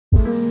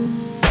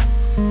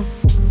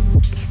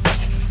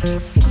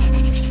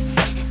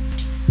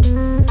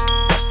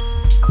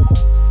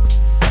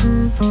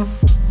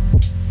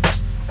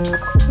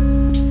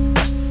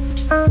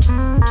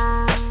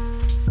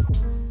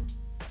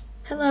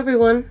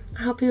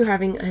I hope you're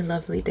having a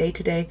lovely day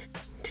today.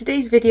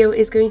 Today's video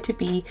is going to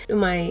be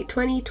my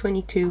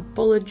 2022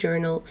 bullet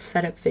journal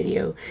setup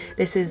video.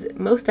 This is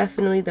most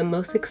definitely the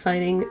most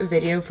exciting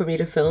video for me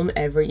to film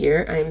every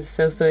year. I am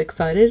so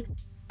excited.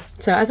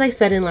 So as I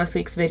said in last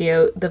week's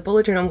video, the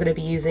bullet journal I'm going to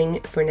be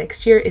using for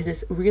next year is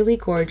this really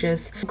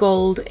gorgeous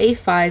gold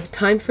A5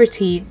 Time for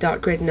Tea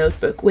dot grid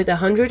notebook with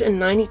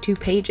 192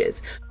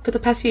 pages. For the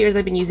past few years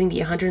I've been using the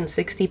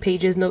 160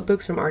 pages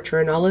notebooks from Archer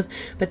and Olive,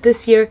 but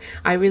this year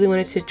I really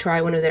wanted to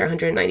try one of their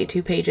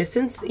 192 pages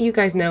since you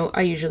guys know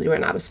I usually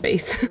run out of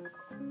space.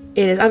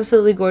 It is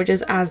absolutely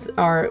gorgeous, as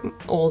are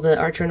all the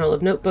Archer and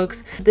Olive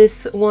notebooks.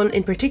 This one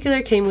in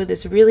particular came with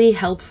this really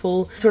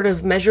helpful sort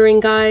of measuring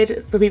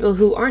guide for people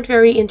who aren't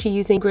very into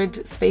using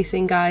grid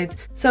spacing guides.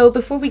 So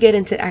before we get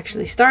into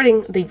actually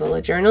starting the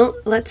bullet journal,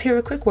 let's hear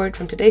a quick word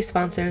from today's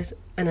sponsors,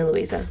 Ana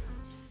Luisa.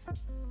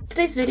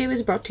 Today's video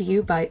is brought to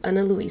you by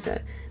Ana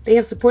Luisa. They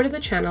have supported the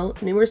channel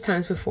numerous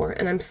times before,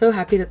 and I'm so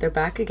happy that they're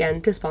back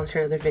again to sponsor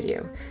another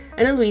video.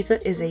 Ana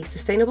Luisa is a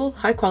sustainable,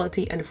 high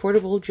quality and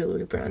affordable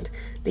jewelry brand.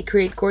 They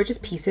create gorgeous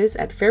pieces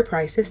at fair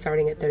prices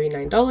starting at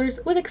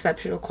 $39 with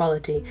exceptional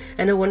quality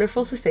and a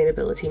wonderful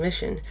sustainability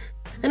mission.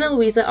 Ana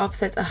Luisa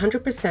offsets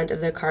 100% of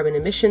their carbon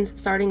emissions,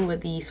 starting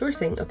with the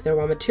sourcing of their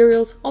raw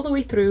materials all the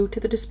way through to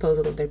the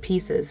disposal of their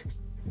pieces.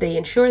 They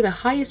ensure the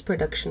highest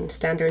production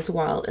standards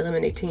while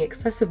eliminating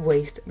excessive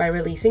waste by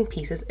releasing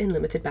pieces in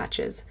limited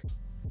batches.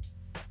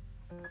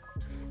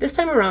 This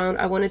time around,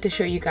 I wanted to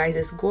show you guys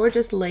this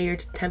gorgeous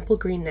layered temple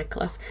green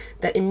necklace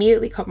that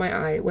immediately caught my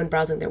eye when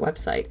browsing their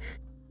website,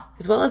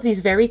 as well as these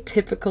very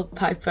typical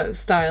pipa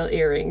style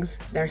earrings.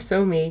 They're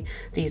so me.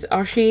 These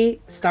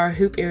Oshi star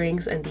hoop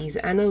earrings and these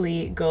Anna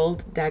Lee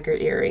gold dagger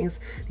earrings.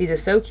 These are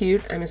so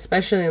cute. I'm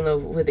especially in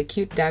love with the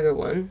cute dagger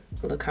one.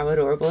 Look how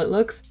adorable it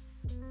looks.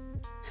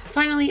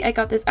 Finally, I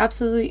got this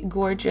absolutely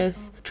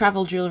gorgeous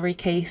travel jewelry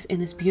case in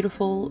this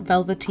beautiful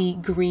velvety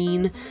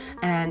green,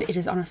 and it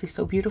is honestly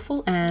so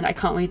beautiful, and I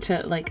can't wait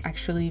to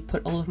actually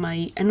put all of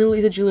my Ana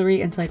Luisa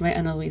jewelry inside my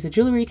Ana Luisa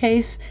jewelry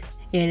case.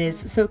 It is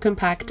so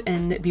compact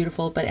and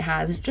beautiful, but it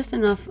has just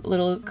enough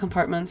little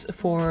compartments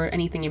for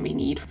anything you may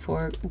need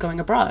for going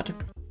abroad.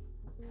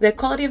 The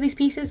quality of these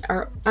pieces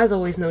are, as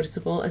always,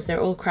 noticeable, as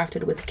they're all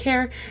crafted with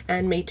care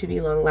and made to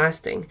be long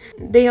lasting.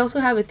 They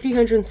also have a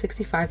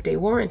 365-day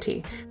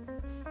warranty.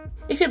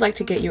 If you'd like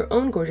to get your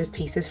own gorgeous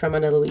pieces from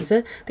Ana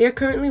Luisa, they are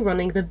currently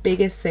running the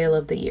biggest sale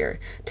of the year,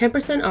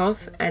 10%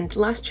 off and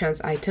last chance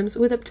items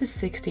with up to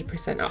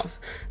 60% off.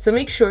 So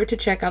make sure to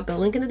check out the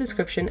link in the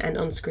description and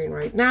on screen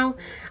right now.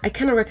 I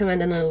cannot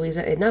recommend Ana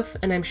Luisa enough,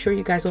 and I'm sure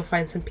you guys will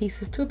find some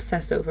pieces to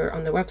obsess over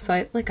on their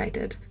website like I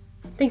did.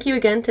 Thank you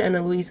again to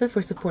Ana Luisa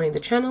for supporting the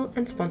channel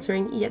and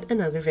sponsoring yet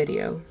another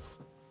video.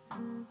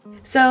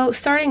 So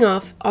starting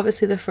off,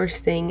 obviously the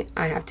first thing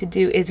I have to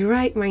do is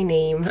write my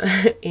name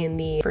in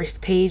the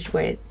first page,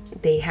 where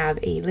they have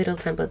a little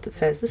template that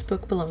says this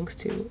book belongs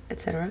to,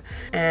 etc.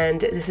 And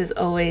this is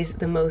always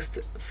the most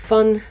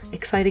fun,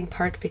 exciting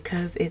part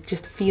because it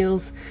just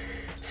feels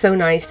so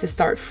nice to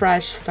start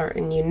fresh, start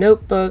a new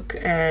notebook,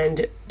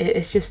 and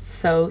it's just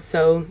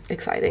so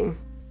exciting.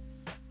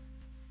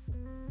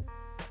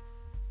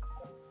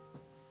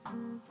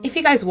 If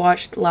you guys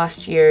watched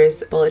last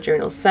year's bullet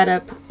journal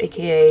setup,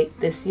 aka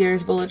this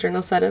year's bullet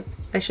journal setup,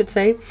 I should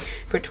say,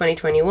 for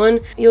 2021,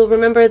 you'll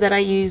remember that I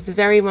used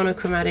very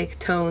monochromatic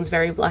tones,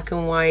 very black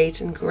and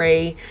white and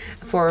grey,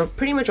 for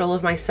pretty much all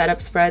of my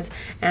setup spreads,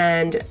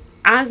 and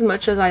as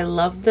much as I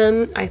loved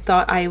them, I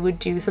thought I would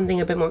do something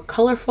a bit more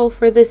colorful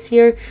for this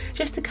year,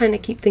 just to kind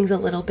of keep things a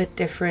little bit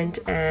different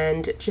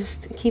and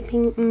just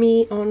keeping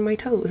me on my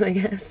toes, I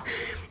guess.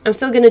 I'm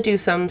still going to do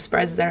some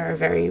spreads that are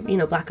very,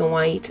 black and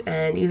white,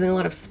 and using a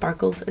lot of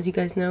sparkles. As you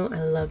guys know, I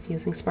love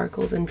using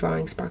sparkles and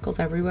drawing sparkles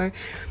everywhere.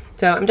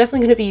 So I'm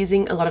definitely going to be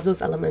using a lot of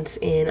those elements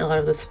in a lot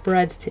of the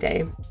spreads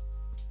today.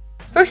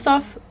 First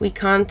off, we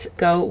can't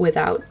go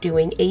without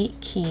doing a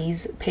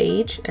keys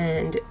page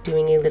and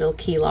doing a little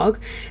key log.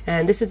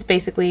 And this is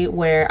basically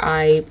where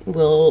I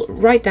will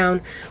write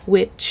down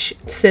which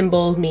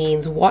symbol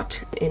means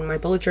what in my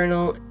bullet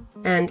journal.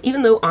 And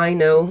even though I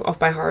know off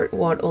by heart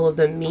what all of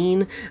them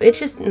mean, it's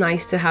just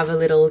nice to have a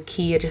little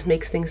key. It just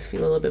makes things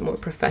feel a little bit more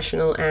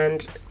professional,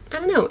 and I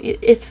don't know,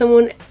 if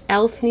someone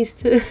else needs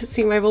to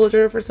see my bullet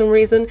journal for some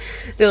reason,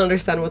 they'll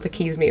understand what the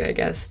keys mean, I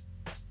guess.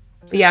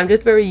 But yeah, I'm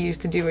just very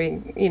used to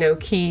doing,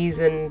 keys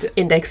and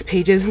index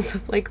pages and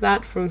stuff like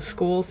that from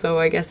school, so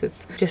I guess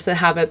it's just a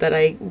habit that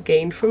I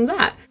gained from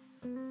that.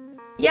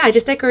 Yeah, I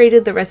just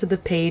decorated the rest of the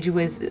page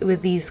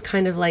with these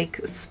kind of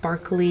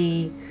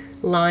sparkly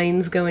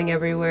lines going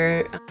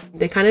everywhere.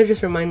 They kind of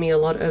just remind me a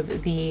lot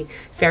of the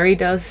fairy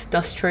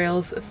dust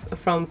trails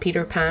from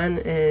Peter Pan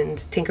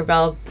and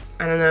Tinkerbell.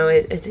 I don't know,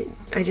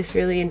 I just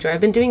really enjoy. I've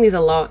been doing these a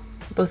lot,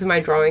 both in my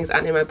drawings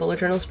and in my bullet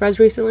journal spreads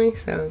recently,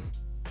 so.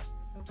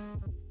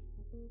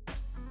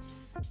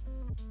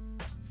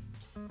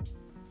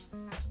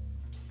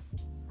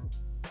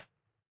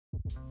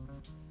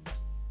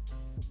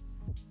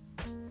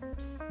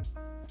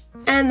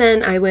 And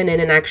then I went in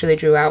and actually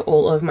drew out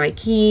all of my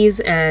keys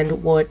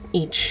and what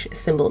each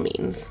symbol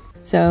means.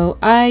 So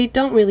I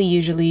don't really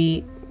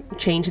usually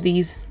change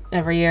these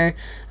every year.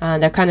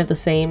 They're kind of the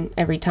same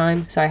every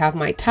time. So I have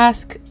my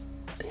task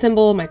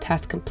symbol, my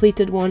task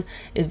completed one,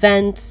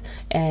 events,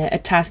 a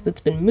task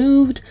that's been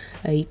moved,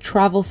 a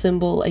travel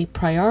symbol, a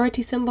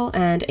priority symbol,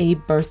 and a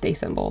birthday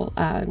symbol.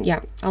 Yeah,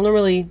 I'll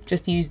normally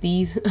just use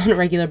these on a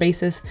regular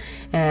basis,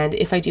 and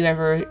if I do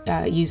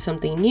ever use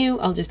something new,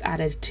 I'll just add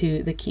it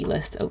to the key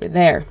list over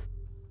there.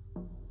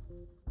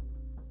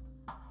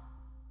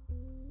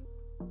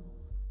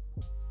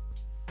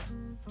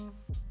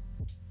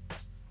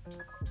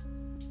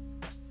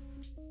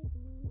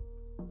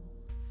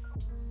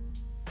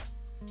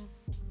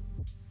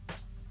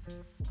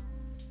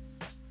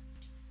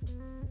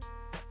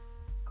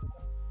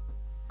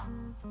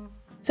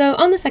 So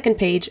on the second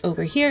page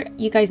over here,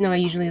 you guys know I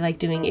usually like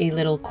doing a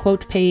little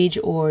quote page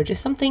or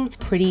just something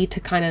pretty to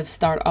kind of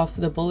start off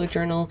the bullet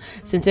journal.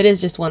 Since it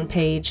is just one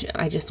page,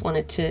 I just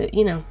wanted to,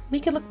 you know,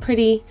 make it look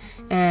pretty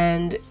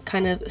and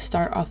kind of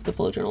start off the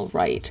bullet journal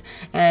right.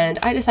 And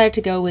I decided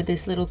to go with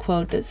this little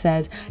quote that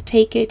says,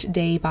 "Take it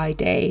day by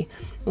day,"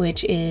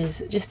 which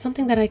is just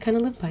something that I kind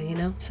of live by, you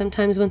know?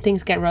 Sometimes when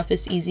things get rough,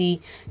 it's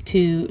easy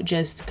to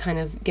just kind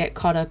of get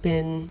caught up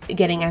in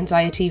getting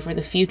anxiety for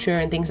the future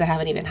and things that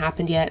haven't even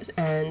happened yet.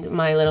 And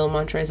my little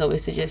mantra is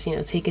always to just, you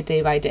know, take it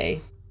day by day.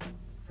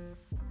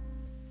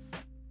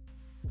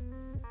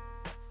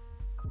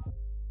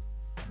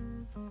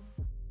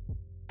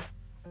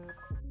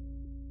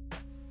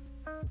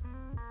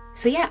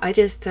 So yeah, I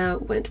just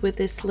went with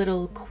this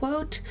little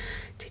quote,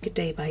 take it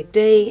day by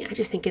day. I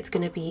just think it's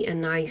going to be a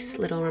nice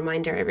little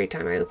reminder every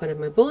time I open up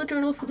my bullet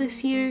journal for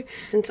this year,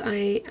 since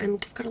I've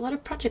got a lot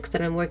of projects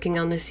that I'm working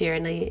on this year,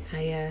 and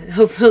I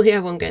hopefully I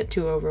won't get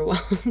too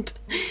overwhelmed.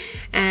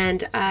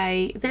 And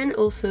I then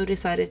also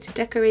decided to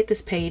decorate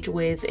this page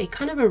with a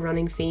kind of a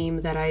running theme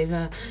that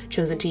I've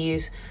chosen to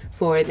use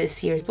for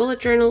this year's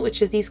bullet journal,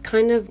 which is these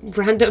kind of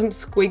random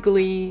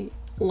squiggly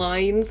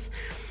lines.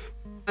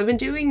 I've been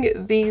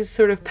doing these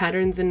sort of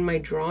patterns in my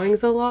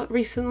drawings a lot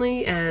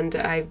recently, and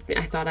I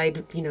thought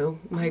I'd, you know,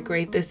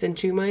 migrate this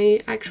into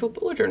my actual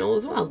bullet journal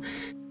as well.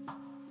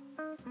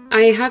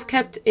 I have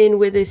kept in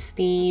with this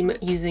theme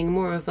using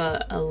more of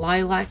a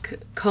lilac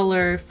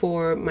color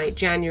for my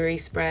January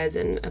spreads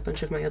and a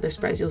bunch of my other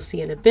spreads you'll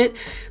see in a bit,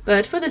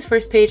 but for this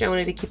first page I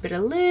wanted to keep it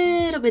a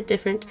little bit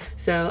different,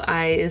 so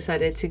I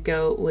decided to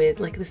go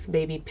with like this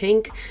baby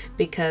pink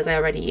because I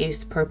already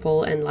used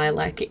purple and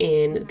lilac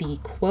in the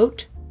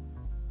quote.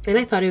 And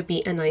I thought it would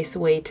be a nice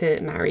way to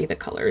marry the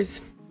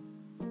colors.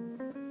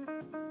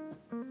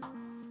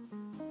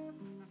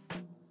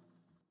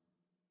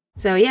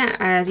 So yeah,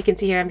 as you can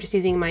see here, I'm just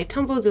using my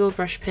Tombow dual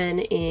brush pen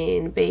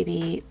in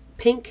baby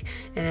pink,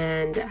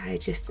 and I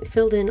just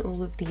filled in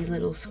all of these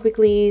little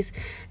squigglies,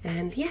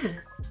 and yeah.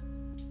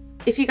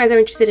 If you guys are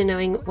interested in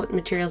knowing what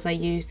materials I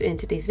used in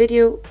today's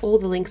video, all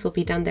the links will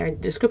be down there in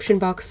the description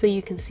box so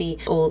you can see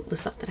all the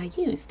stuff that I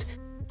used.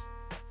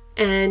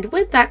 And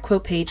with that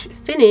quote page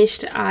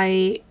finished,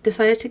 I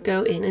decided to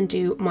go in and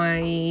do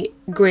my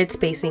grid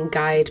spacing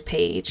guide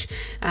page.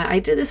 I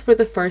did this for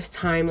the first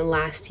time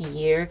last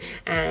year,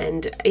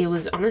 and it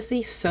was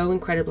honestly so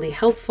incredibly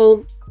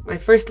helpful. I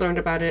first learned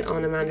about it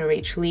on Amanda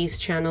Rach Lee's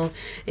channel.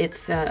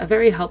 It's a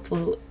very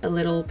helpful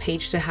little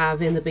page to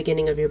have in the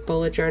beginning of your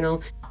bullet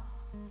journal.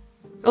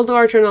 Although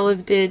Art and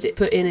Olive did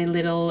put in a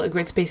little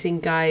grid spacing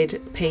guide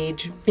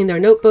page in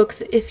their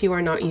notebooks, if you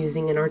are not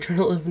using an Art and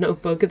Olive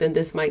notebook, then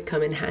this might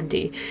come in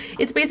handy.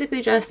 It's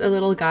basically just a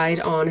little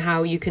guide on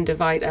how you can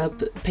divide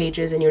up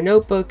pages in your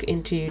notebook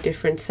into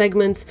different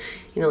segments,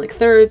 you know, like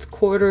thirds,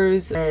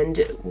 quarters, and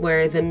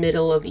where the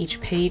middle of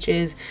each page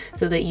is,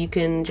 so that you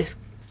can just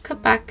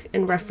cut back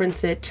and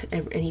reference it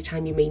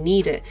anytime you may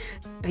need it.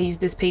 I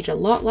used this page a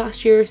lot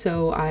last year,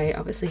 so I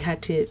obviously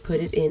had to put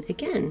it in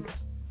again.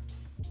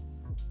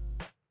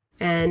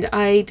 And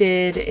I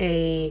did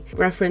a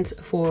reference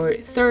for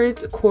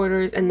thirds,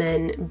 quarters, and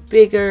then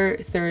bigger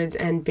thirds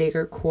and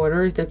bigger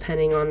quarters,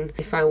 depending on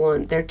if I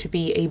want there to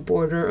be a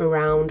border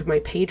around my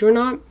page or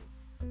not.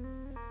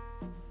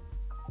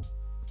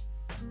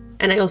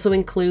 And I also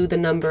include the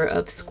number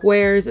of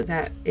squares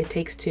that it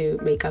takes to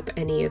make up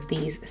any of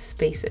these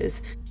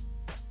spaces.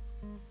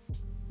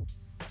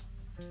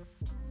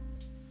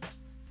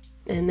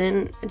 And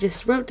then I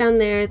just wrote down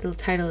there the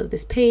title of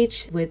this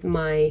page with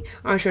my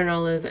Art and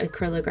Olive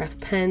Acrylograph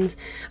pens.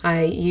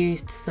 I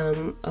used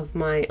some of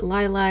my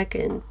lilac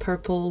and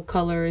purple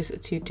colors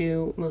to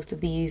do most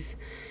of these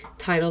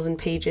titles and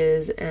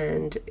pages,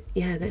 and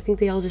yeah, I think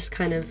they all just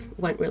kind of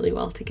went really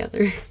well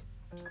together.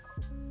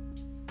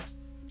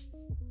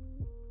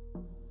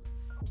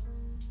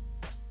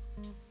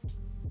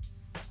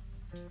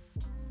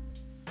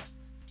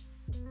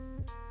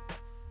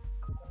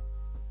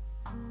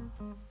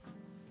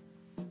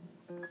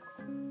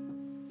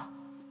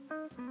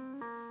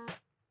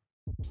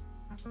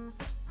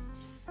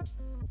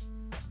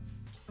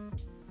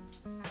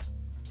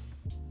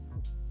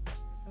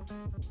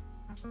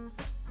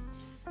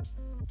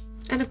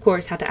 And of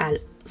course had to add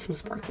some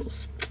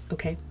sparkles.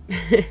 okay?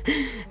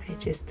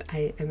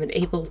 I am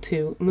unable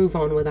to move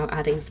on without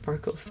adding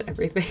sparkles to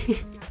everything.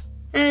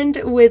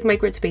 And with my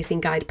grid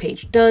spacing guide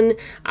page done,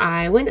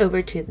 I went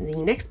over to the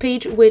next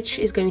page, which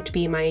is going to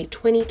be my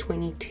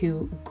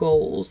 2022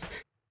 goals.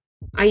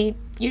 I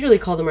usually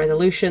call them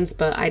resolutions,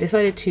 but I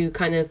decided to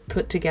kind of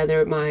put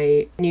together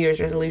my New Year's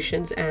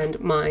resolutions and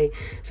my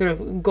sort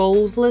of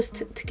goals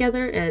list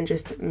together and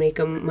just make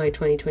them my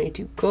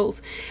 2022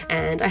 goals.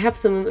 And I have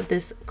some of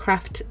this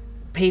craft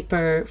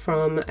paper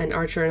from an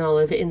Archer and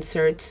Olive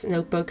Inserts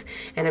notebook,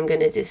 and I'm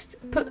gonna just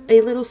put a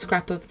little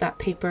scrap of that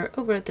paper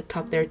over at the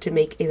top there to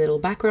make a little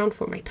background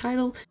for my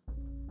title.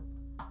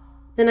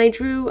 Then I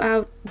drew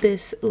out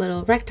this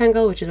little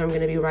rectangle, which is where I'm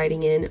going to be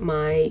writing in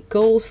my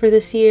goals for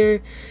this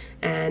year,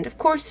 and of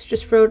course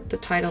just wrote the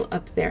title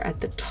up there at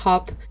the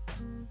top.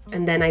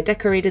 And then I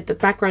decorated the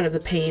background of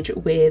the page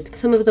with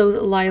some of those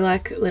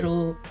lilac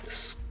little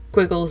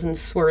squiggles and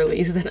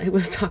swirlies that I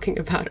was talking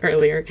about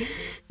earlier.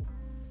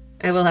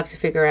 I will have to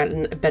figure out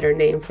a better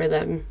name for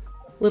them.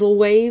 Little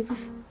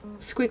waves?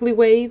 Squiggly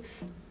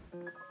waves?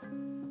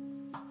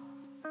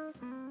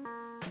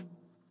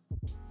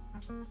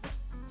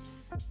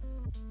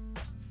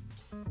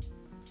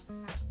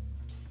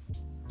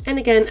 And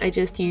again, I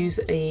just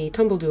use a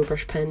Tombow dual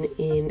brush pen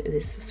in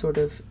this sort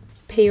of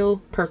pale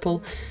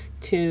purple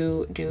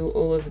to do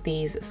all of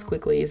these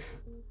squigglies.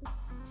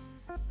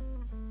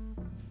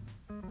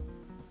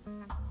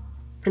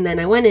 And then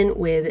I went in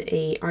with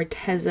a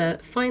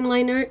Arteza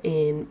Fineliner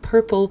in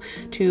purple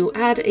to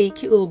add a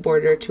cute little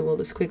border to all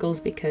the squiggles,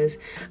 because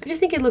I just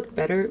think it looked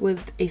better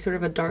with a sort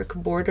of a dark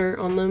border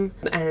on them,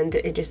 and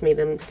it just made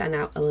them stand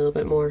out a little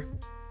bit more.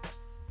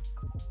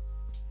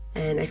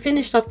 And I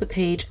finished off the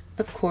page,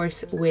 of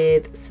course,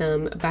 with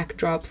some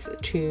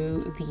backdrops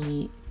to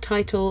the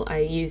title. I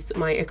used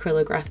my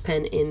Acrylograph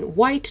pen in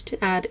white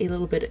to add a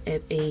little bit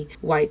of a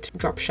white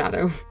drop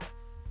shadow.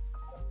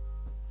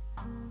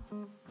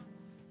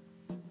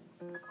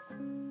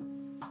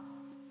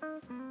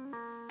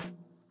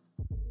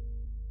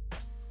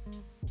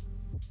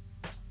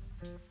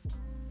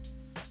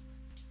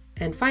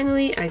 And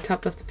finally, I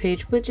topped off the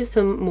page with just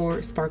some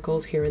more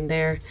sparkles here and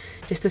there,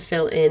 just to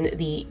fill in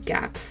the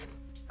gaps.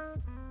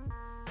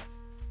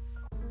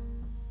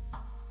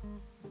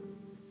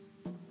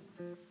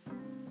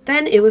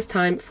 Then it was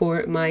time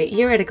for my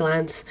year at a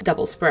glance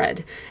double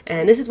spread,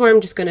 and this is where I'm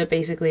just going to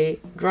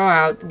basically draw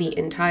out the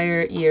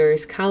entire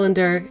year's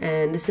calendar,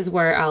 and this is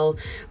where I'll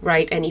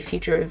write any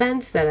future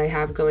events that I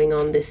have going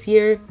on this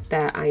year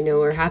that I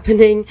know are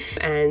happening.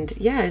 And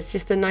yeah, it's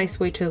just a nice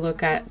way to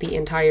look at the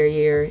entire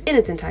year in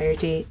its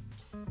entirety.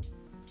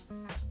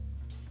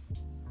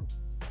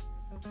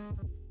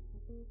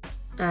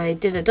 I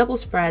did a double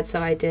spread, so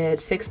I did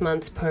 6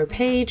 months per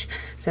page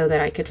so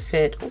that I could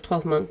fit all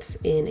 12 months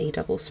in a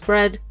double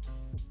spread.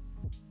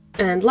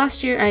 And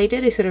last year I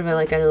did a sort of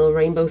like a little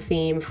rainbow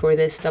theme for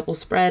this double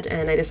spread,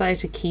 and I decided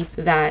to keep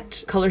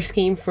that color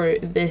scheme for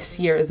this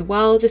year as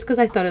well, just because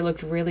I thought it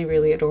looked really,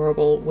 really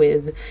adorable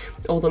with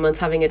all the months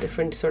having a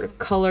different sort of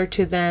color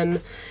to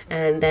them.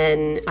 And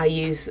then I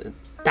use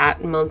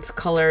that month's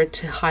color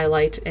to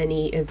highlight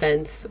any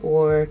events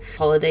or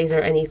holidays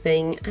or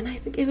anything, and I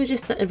think it was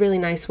just a really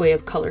nice way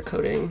of color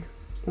coding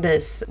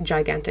this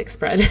gigantic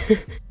spread.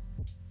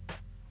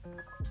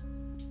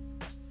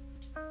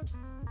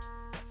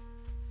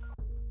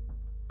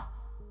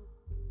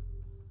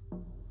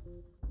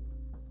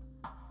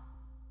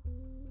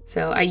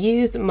 So I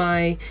used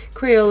my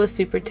Crayola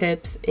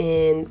Supertips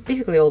in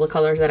basically all the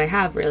colors that I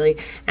have, really,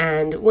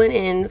 and went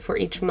in for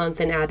each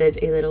month and added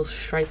a little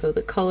stripe of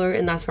the color,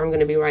 and that's where I'm going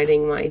to be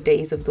writing my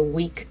days of the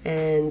week,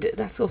 and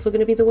that's also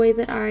going to be the way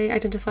that I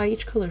identify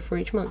each color for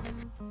each month.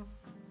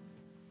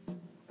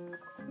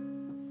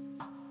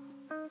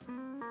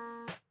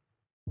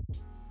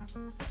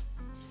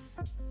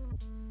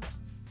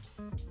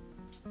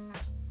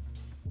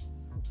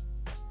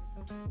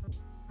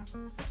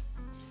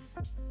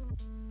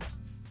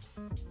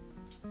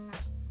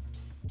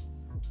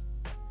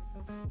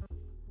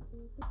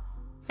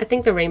 I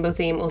think the rainbow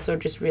theme also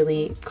just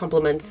really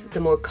complements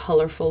the more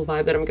colorful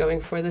vibe that I'm going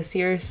for this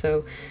year,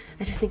 so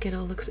I just think it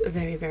all looks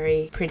very,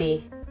 very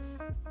pretty.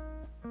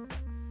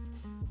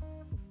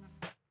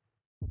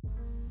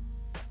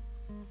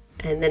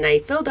 And then I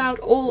filled out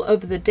all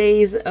of the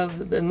days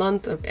of the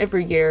month of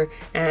every year,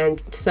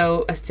 and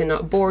so as to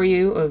not bore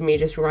you of me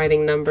just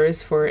writing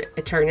numbers for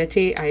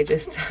eternity, I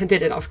just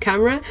did it off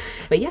camera.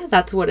 But yeah,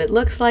 that's what it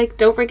looks like.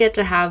 Don't forget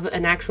to have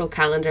an actual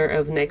calendar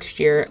of next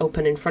year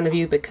open in front of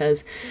you,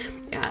 because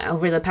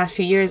over the past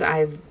few years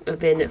I've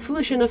been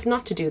foolish enough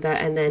not to do that,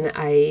 and then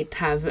I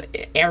have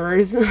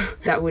errors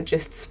that would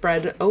just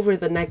spread over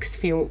the next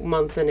few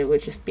months and it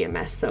would just be a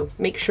mess. So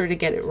make sure to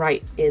get it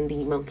right in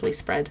the monthly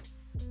spread.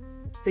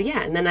 So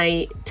yeah, and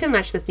then to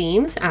match the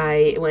themes,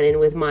 I went in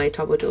with my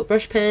Tombow dual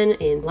brush pen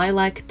in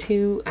lilac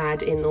to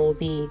add in all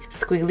the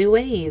squiggly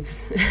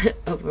waves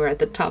over at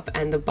the top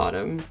and the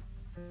bottom.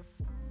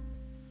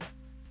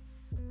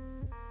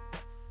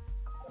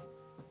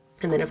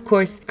 And then of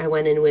course, I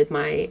went in with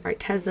my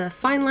Arteza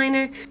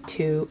Fineliner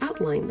to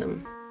outline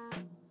them.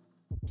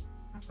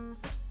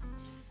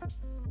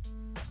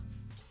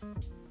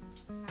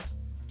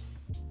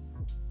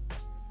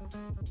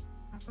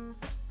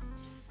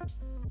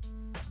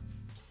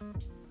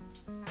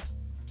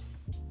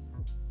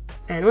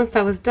 And once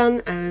that was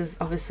done, I was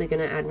obviously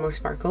going to add more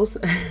sparkles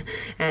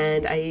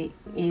and I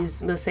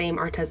used the same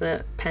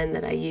Arteza pen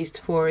that I used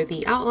for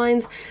the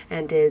outlines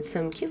and did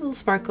some cute little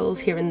sparkles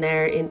here and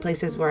there in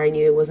places where I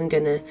knew it wasn't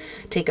going to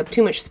take up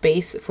too much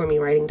space for me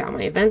writing down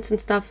my events and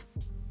stuff.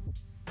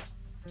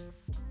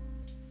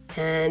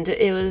 And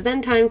it was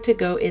then time to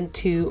go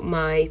into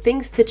my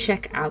things to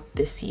check out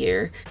this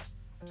year.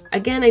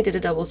 Again, I did a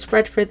double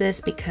spread for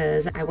this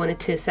because I wanted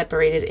to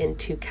separate it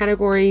into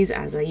categories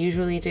as I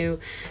usually do.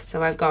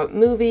 So I've got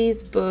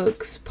movies,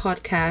 books,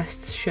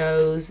 podcasts,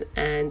 shows,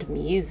 and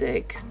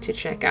music to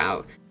check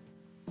out.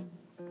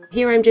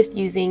 Here I'm just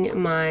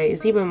using my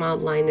zebra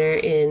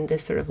Mildliner in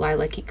this sort of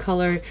lilac-y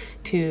color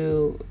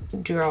to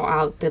draw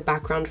out the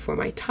background for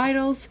my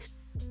titles.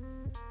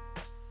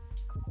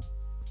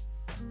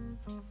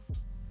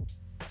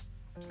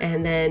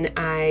 And then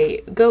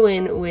I go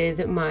in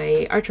with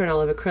my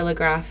Arteza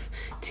Acrylograph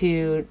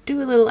to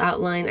do a little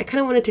outline. I kind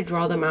of wanted to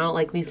draw them out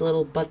like these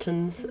little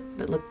buttons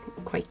that look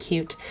quite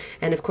cute.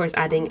 And of course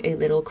adding a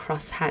little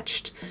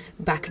cross-hatched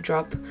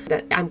backdrop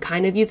that I'm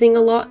kind of using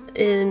a lot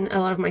in a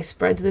lot of my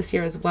spreads this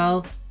year as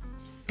well.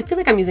 I feel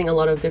like I'm using a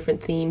lot of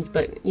different themes,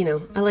 but you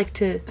know, I like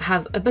to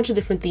have a bunch of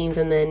different themes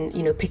and then,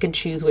 you know, pick and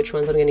choose which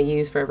ones I'm going to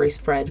use for every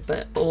spread,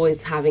 but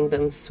always having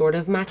them sort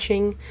of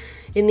matching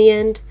in the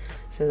end.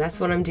 So that's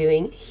what I'm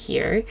doing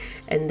here.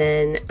 And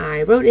then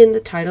I wrote in the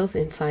titles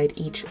inside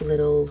each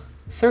little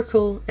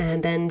circle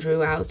and then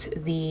drew out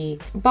the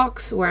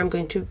box where I'm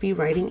going to be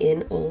writing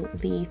in all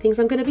the things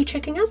I'm going to be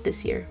checking out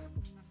this year.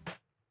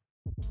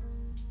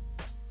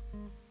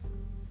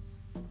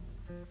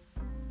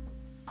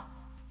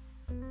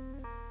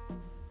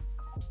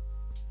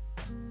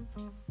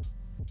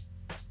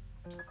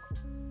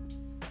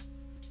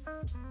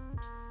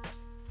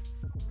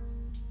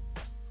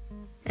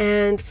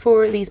 And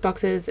for these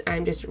boxes,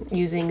 I'm just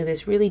using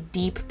this really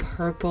deep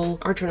purple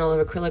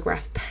Arteza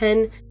Acrylograph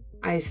pen.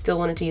 I still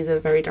wanted to use a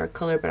very dark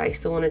color, but I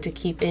still wanted to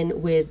keep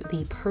in with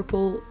the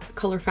purple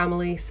color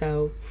family,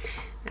 so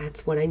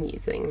that's what I'm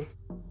using.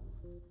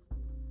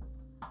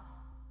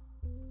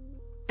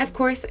 Of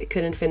course, I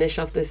couldn't finish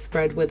off this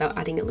spread without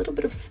adding a little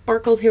bit of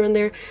sparkles here and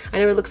there. I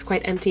know it looks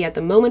quite empty at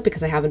the moment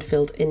because I haven't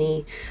filled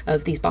any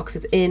of these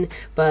boxes in,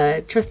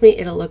 but trust me,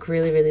 it'll look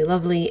really, really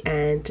lovely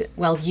and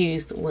well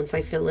used once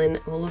I fill in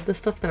all of the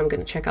stuff that I'm going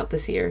to check out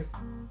this year.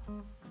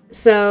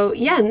 So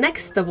yeah,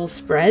 next double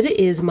spread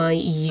is my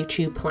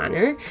YouTube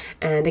planner,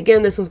 and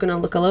again this one's going to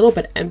look a little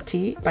bit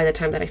empty by the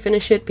time that I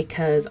finish it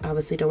because I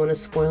obviously don't want to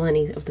spoil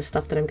any of the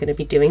stuff that I'm going to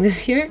be doing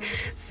this year.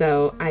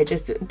 So I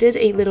just did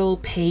a little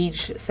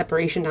page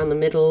separation down the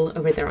middle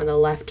over there on the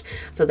left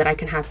so that I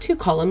can have two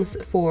columns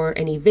for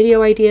any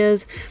video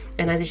ideas,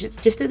 and I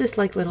just did this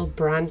like little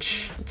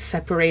branch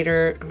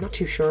separator. I'm not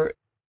too sure.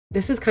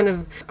 This is kind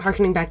of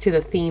harkening back to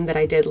the theme that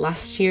I did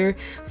last year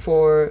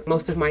for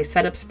most of my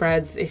setup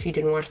spreads. If you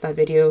didn't watch that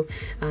video,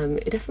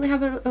 definitely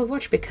have a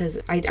watch because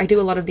I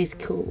do a lot of these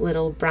cool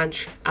little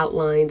branch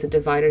outlines and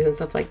dividers and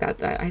stuff like that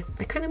that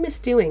I kind of miss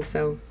doing.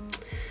 So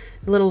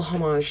a little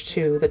homage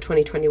to the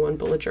 2021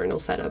 bullet journal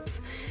setups.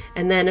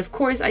 And then of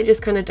course I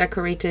just kind of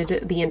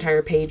decorated the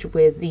entire page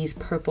with these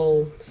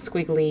purple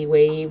squiggly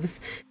waves.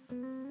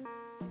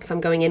 So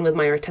I'm going in with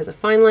my Arteza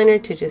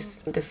Fineliner to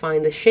just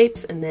define the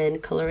shapes and then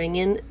coloring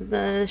in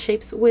the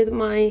shapes with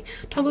my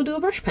Tombow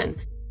dual brush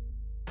pen.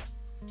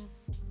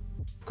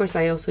 Of course,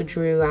 I also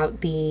drew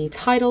out the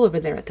title over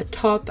there at the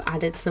top,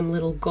 added some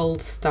little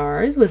gold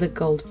stars with a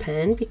gold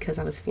pen because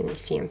I was feeling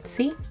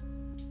fancy.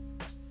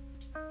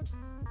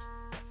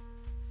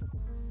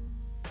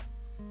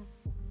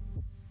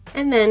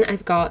 And then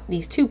I've got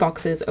these two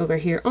boxes over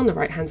here on the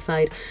right hand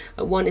side.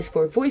 One is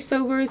for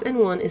voiceovers and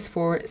one is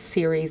for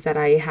series that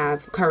I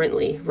have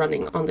currently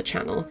running on the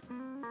channel.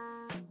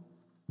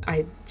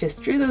 I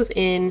just drew those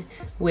in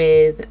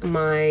with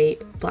my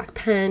black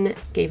pen,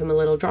 gave him a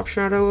little drop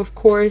shadow of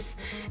course,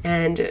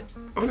 and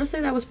honestly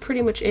that was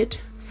pretty much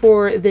it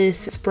for this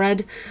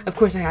spread. Of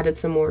course I added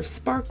some more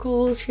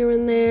sparkles here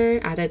and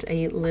there, added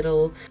a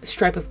little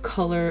stripe of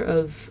color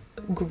of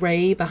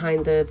grey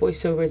behind the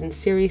voiceovers and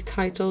series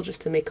title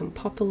just to make them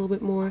pop a little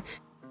bit more.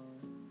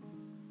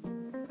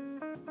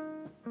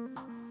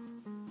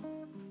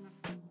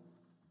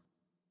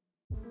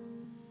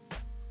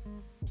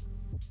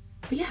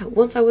 But yeah,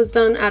 once I was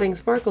done adding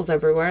sparkles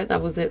everywhere,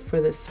 that was it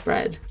for this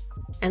spread.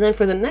 And then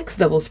for the next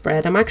double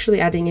spread, I'm actually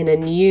adding in a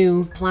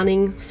new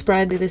planning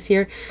spread this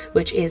year,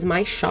 which is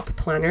my shop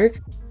planner.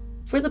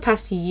 For the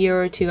past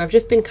year or two, I've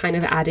just been kind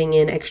of adding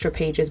in extra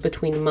pages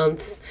between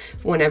months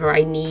whenever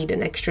I need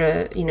an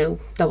extra, you know,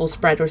 double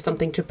spread or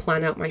something to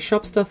plan out my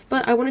shop stuff,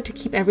 but I wanted to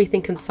keep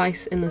everything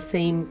concise in the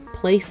same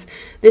place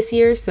this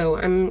year, so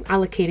I'm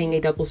allocating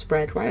a double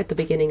spread right at the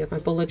beginning of my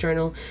bullet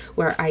journal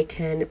where I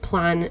can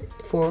plan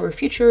for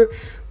future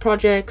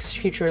projects,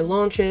 future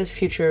launches,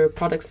 future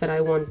products that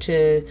I want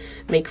to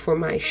make for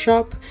my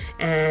shop,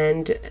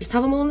 and just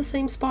have them all in the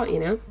same spot, you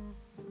know?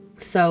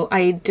 So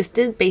I just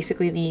did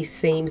basically the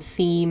same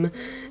theme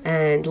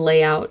and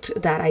layout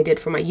that I did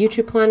for my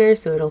YouTube planner,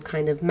 so it'll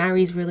kind of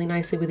marries really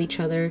nicely with each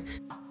other.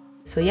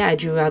 So yeah, I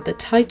drew out the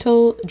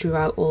title, drew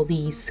out all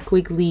these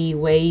squiggly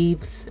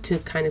waves to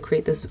kind of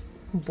create this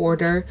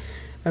border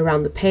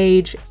around the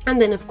page, and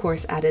then of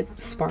course added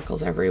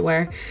sparkles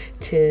everywhere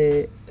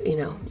to, you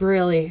know,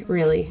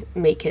 really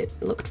make it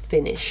look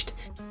finished.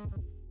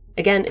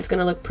 Again, it's going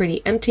to look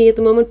pretty empty at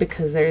the moment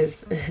because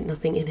there's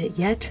nothing in it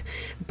yet,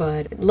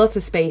 but lots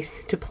of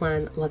space to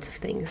plan lots of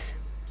things,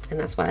 and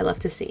that's what I love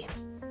to see.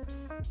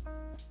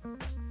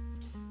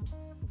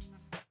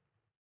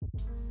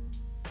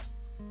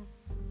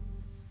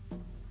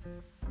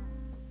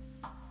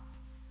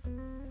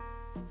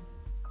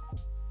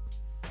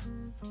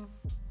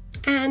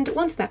 And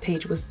once that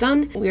page was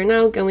done, we are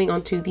now going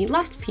on to the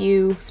last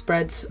few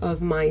spreads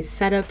of my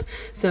setup.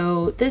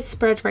 So this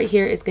spread right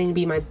here is going to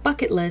be my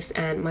bucket list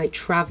and my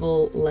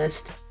travel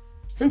list.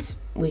 Since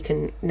we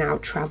can now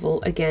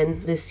travel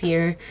again this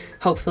year,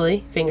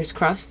 hopefully, fingers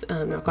crossed,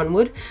 knock on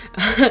wood,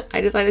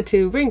 I decided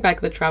to bring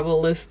back the travel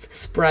list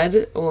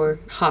spread, or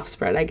half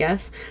spread I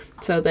guess,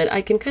 so that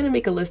I can kind of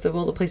make a list of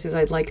all the places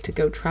I'd like to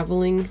go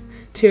traveling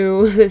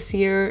to this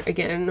year.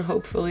 Again,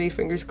 hopefully,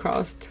 fingers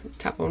crossed,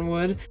 tap on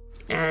wood.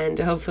 And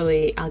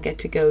hopefully I'll get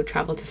to go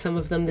travel to some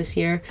of them this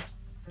year.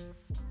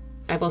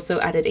 I've also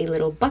added a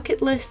little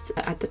bucket list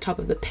at the top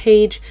of the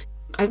page.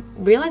 I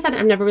realized that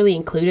I've never really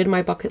included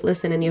my bucket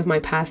list in any of my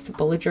past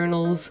bullet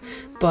journals,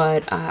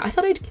 but I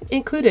thought I'd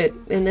include it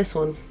in this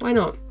one. Why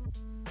not?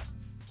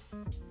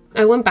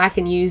 I went back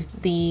and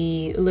used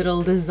the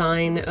little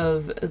design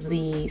of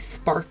the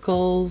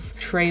sparkles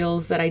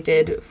trails that I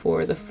did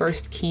for the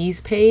first keys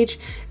page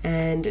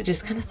and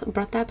just kind of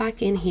brought that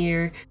back in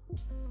here.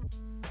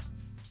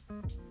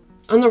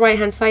 On the right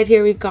hand side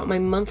here, we've got my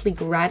monthly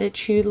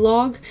gratitude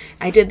log.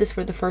 I did this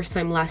for the first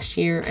time last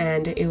year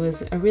and it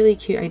was a really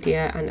cute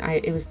idea, and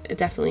it was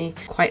definitely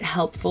quite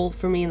helpful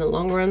for me in the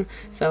long run.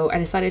 So I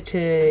decided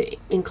to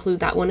include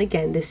that one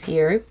again this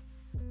year.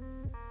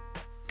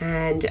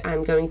 And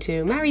I'm going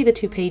to marry the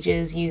two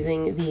pages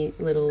using the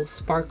little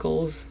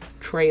sparkles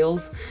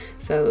trails.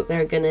 So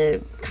they're gonna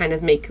kind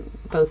of make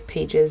both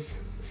pages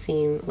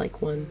seem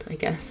like one, I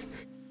guess.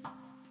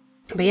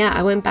 But yeah,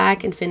 I went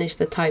back and finished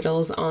the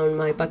titles on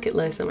my bucket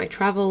list and my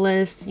travel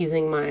list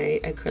using my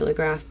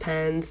Acrylograph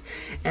pens.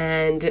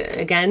 And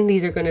again,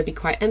 these are going to be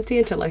quite empty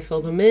until I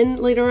fill them in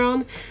later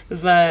on.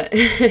 But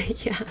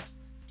yeah,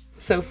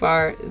 so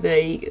far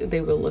they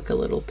will look a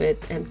little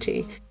bit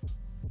empty.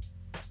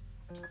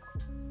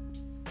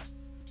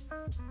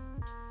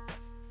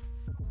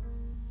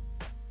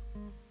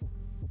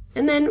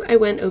 And then I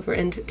went over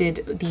and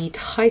did the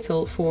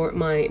title for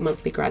my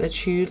monthly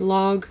gratitude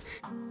log.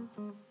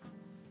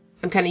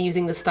 I'm kind of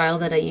using the style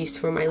that I used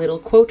for my little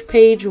quote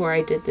page, where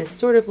I did this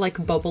sort of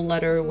like bubble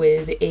letter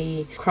with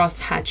a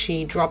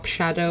cross-hatchy drop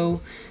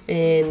shadow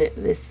in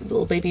this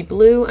little baby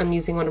blue. I'm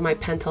using one of my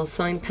Pentel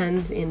sign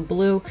pens in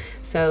blue,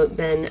 so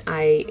then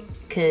I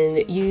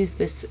can use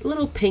this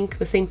little pink,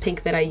 the same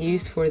pink that I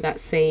used for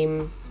that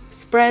same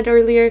spread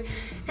earlier,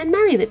 and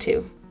marry the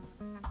two.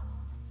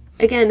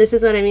 Again, this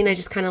is what I mean, I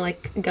just kind of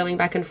like going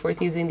back and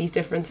forth using these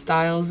different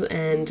styles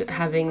and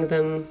having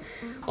them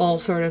all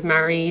sort of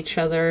marry each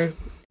other.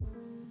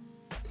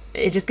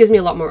 It just gives me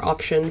a lot more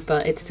option,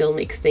 but it still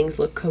makes things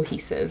look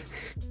cohesive.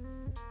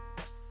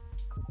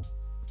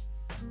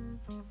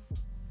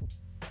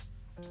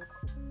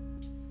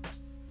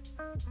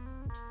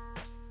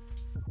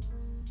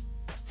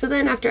 So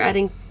then after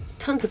adding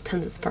tons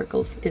of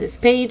sparkles to this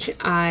page,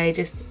 I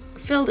just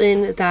filled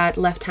in that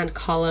left-hand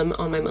column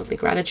on my monthly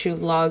gratitude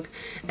log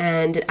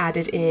and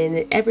added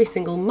in every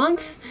single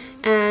month.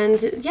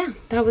 And yeah,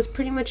 that was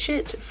pretty much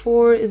it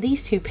for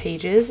these two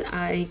pages.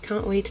 I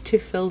can't wait to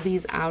fill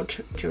these out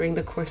during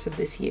the course of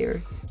this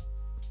year.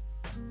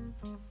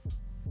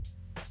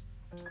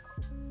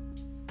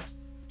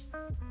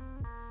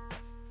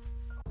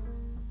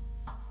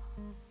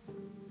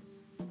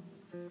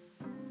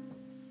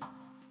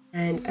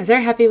 And I was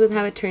very happy with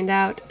how it turned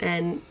out,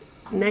 and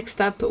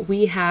next up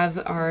we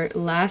have our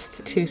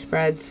last two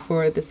spreads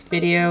for this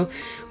video.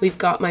 We've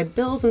got my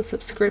bills and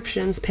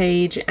subscriptions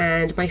page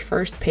and my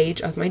first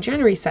page of my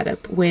January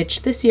setup,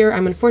 which this year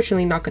I'm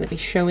unfortunately not going to be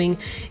showing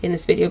in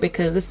this video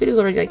because this video is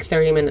already like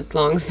 30 minutes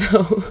long,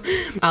 so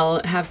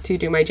I'll have to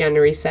do my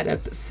January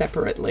setup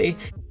separately.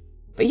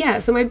 But yeah,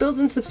 so my bills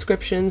and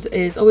subscriptions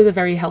is always a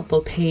very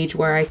helpful page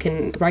where I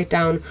can write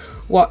down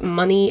what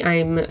money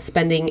I'm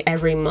spending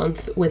every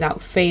month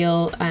without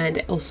fail,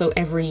 and also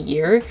every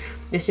year.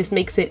 This just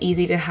makes it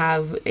easy to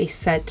have a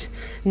set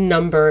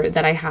number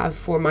that I have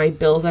for my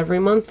bills every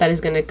month that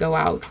is going to go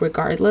out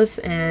regardless,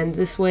 and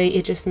this way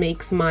it just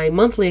makes my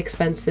monthly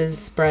expenses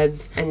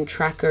spreads and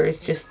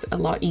trackers just a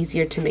lot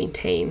easier to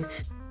maintain.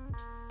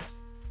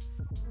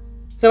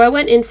 So I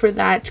went in for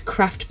that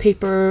craft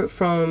paper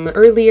from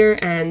earlier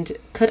and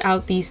cut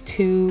out these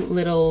two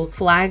little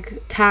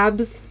flag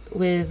tabs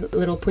with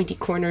little pointy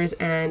corners,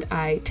 and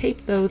I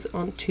taped those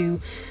onto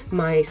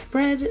my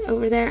spread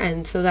over there,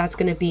 and so that's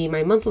going to be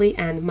my monthly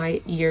and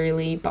my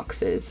yearly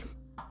boxes.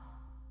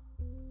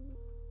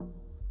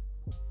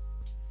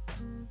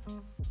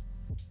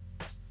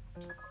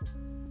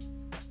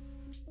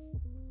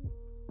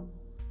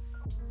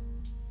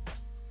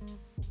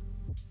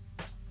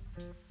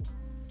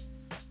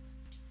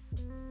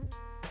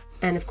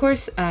 And of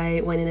course,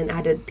 I went in and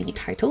added the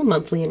title,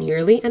 monthly and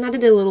yearly, and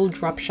added a little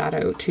drop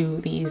shadow to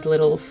these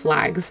little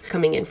flags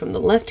coming in from the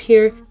left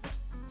here,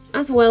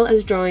 as well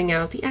as drawing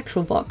out the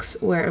actual box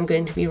where I'm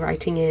going to be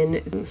writing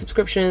in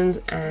subscriptions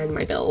and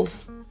my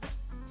bills.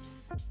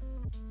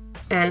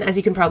 And as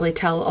you can probably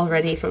tell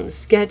already from the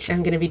sketch,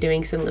 I'm going to be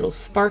doing some little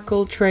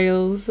sparkle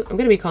trails. I'm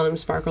going to be calling them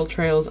sparkle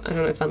trails. I don't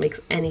know if that makes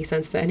any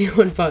sense to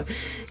anyone, but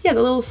yeah,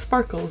 the little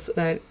sparkles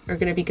that are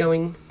going to be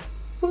going,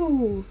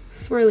 woo,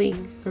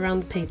 swirling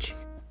around the page.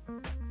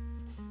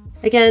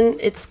 Again,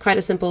 it's quite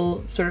a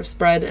simple sort of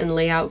spread and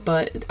layout,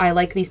 but I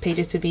like these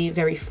pages to be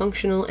very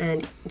functional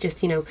and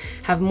just, you know,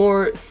 have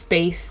more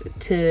space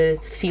to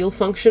feel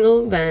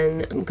functional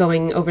than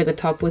going over the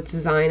top with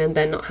design and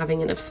then not having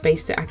enough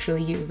space to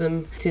actually use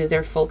them to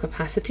their full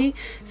capacity.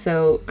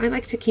 So I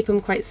like to keep them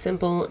quite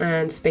simple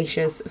and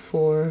spacious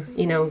for,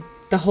 you know,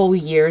 the whole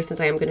year, since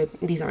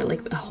these are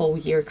like a whole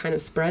year kind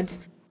of spreads.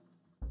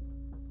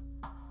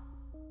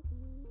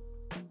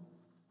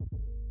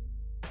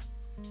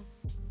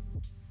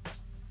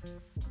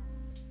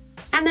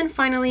 And then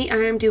finally, I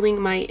am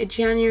doing my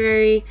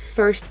January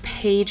first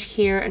page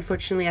here.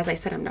 Unfortunately, as I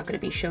said, I'm not going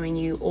to be showing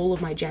you all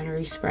of my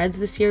January spreads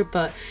this year,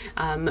 but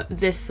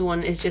this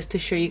one is just to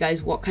show you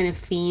guys what kind of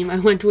theme I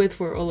went with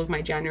for all of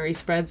my January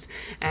spreads.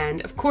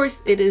 And of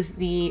course, it is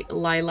the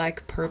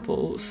lilac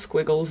purple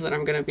squiggles that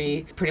I'm going to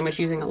be pretty much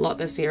using a lot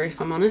this year, if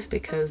I'm honest,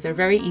 because they're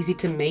very easy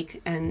to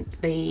make and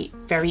they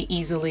very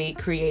easily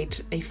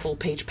create a full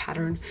page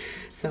pattern.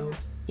 So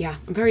yeah,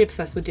 I'm very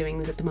obsessed with doing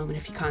these at the moment,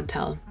 if you can't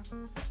tell.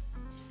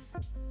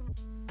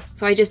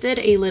 So I just did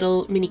a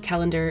little mini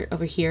calendar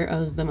over here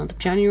of the month of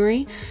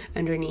January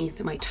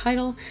underneath my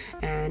title,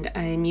 and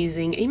I'm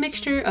using a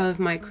mixture of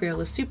my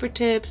Crayola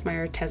Supertips, my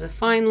Arteza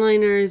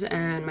Fineliners,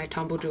 and my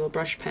Tombow dual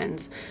brush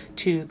pens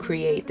to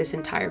create this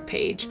entire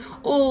page,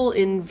 all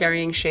in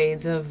varying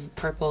shades of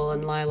purple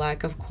and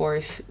lilac, of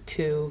course,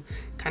 to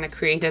kind of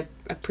create a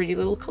pretty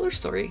little color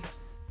story.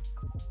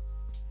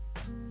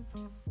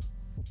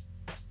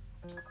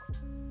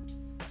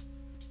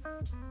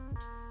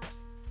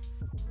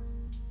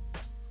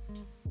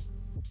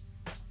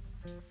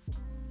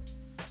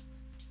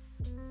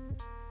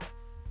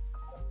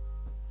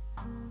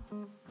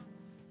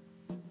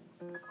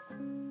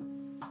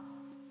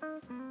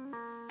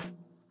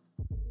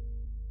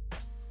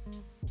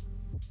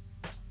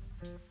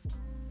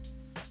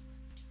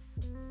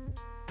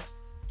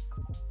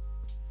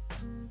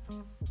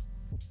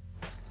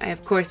 I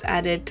of course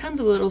added tons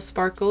of little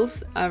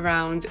sparkles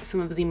around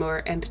some of the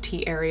more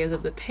empty areas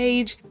of the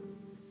page.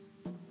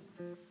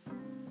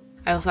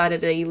 I also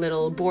added a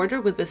little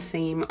border with the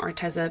same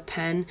Arteza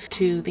pen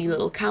to the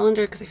little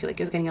calendar because I feel like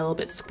it was getting a little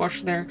bit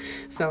squashed there,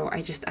 so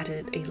I just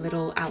added a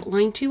little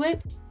outline to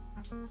it.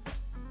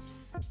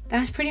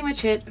 That's pretty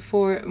much it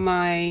for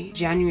my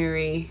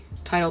January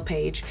title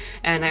page,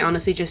 and I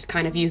honestly just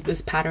kind of used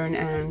this pattern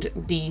and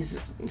these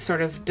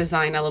sort of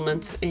design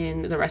elements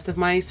in the rest of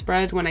my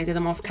spread when I did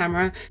them off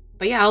camera.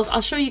 But yeah,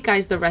 I'll show you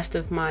guys the rest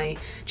of my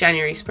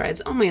January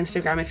spreads on my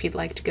Instagram if you'd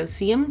like to go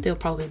see them. They'll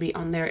probably be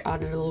on there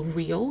on a little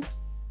reel.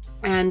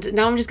 And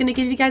now I'm just going to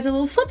give you guys a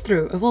little flip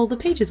through of all the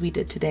pages we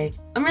did today.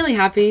 I'm really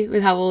happy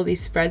with how all these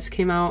spreads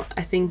came out.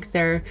 I think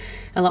they're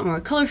a lot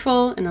more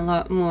colorful and a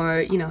lot more,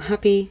 you know,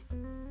 happy.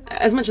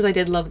 As much as I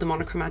did love the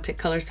monochromatic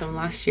color tone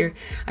last year,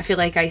 I feel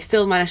like I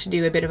still managed to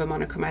do a bit of a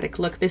monochromatic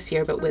look this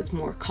year, but with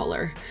more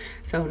color.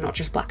 So not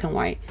just black and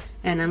white.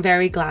 And I'm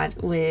very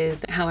glad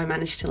with how I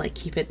managed to like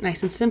keep it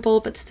nice and simple,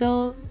 but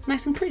still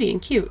nice and pretty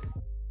and cute.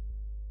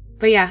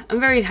 But yeah, I'm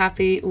very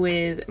happy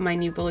with my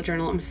new bullet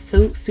journal. I'm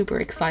so super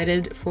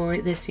excited for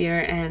this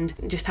year and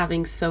just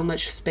having so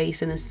much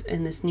space in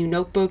this new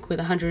notebook with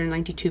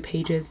 192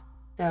 pages.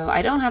 So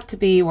I don't have to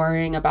be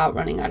worrying about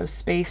running out of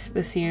space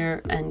this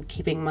year and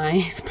keeping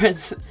my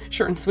spreads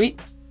short and sweet.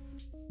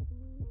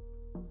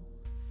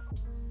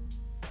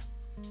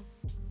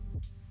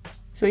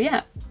 So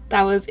yeah,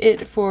 that was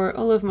it for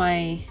all of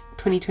my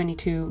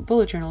 2022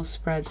 bullet journal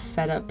spread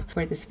setup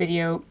for this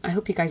video. I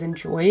hope you guys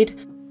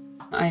enjoyed.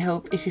 I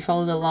hope if you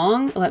followed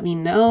along, let me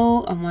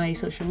know on my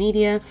social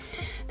media.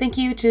 Thank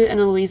you to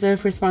Ana Luisa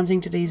for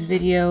sponsoring today's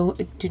video.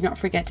 Do not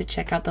forget to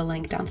check out the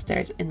link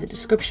downstairs in the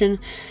description.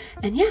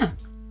 And yeah,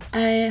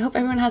 I hope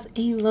everyone has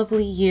a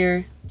lovely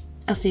year.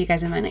 I'll see you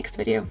guys in my next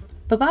video.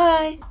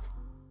 Bye-bye!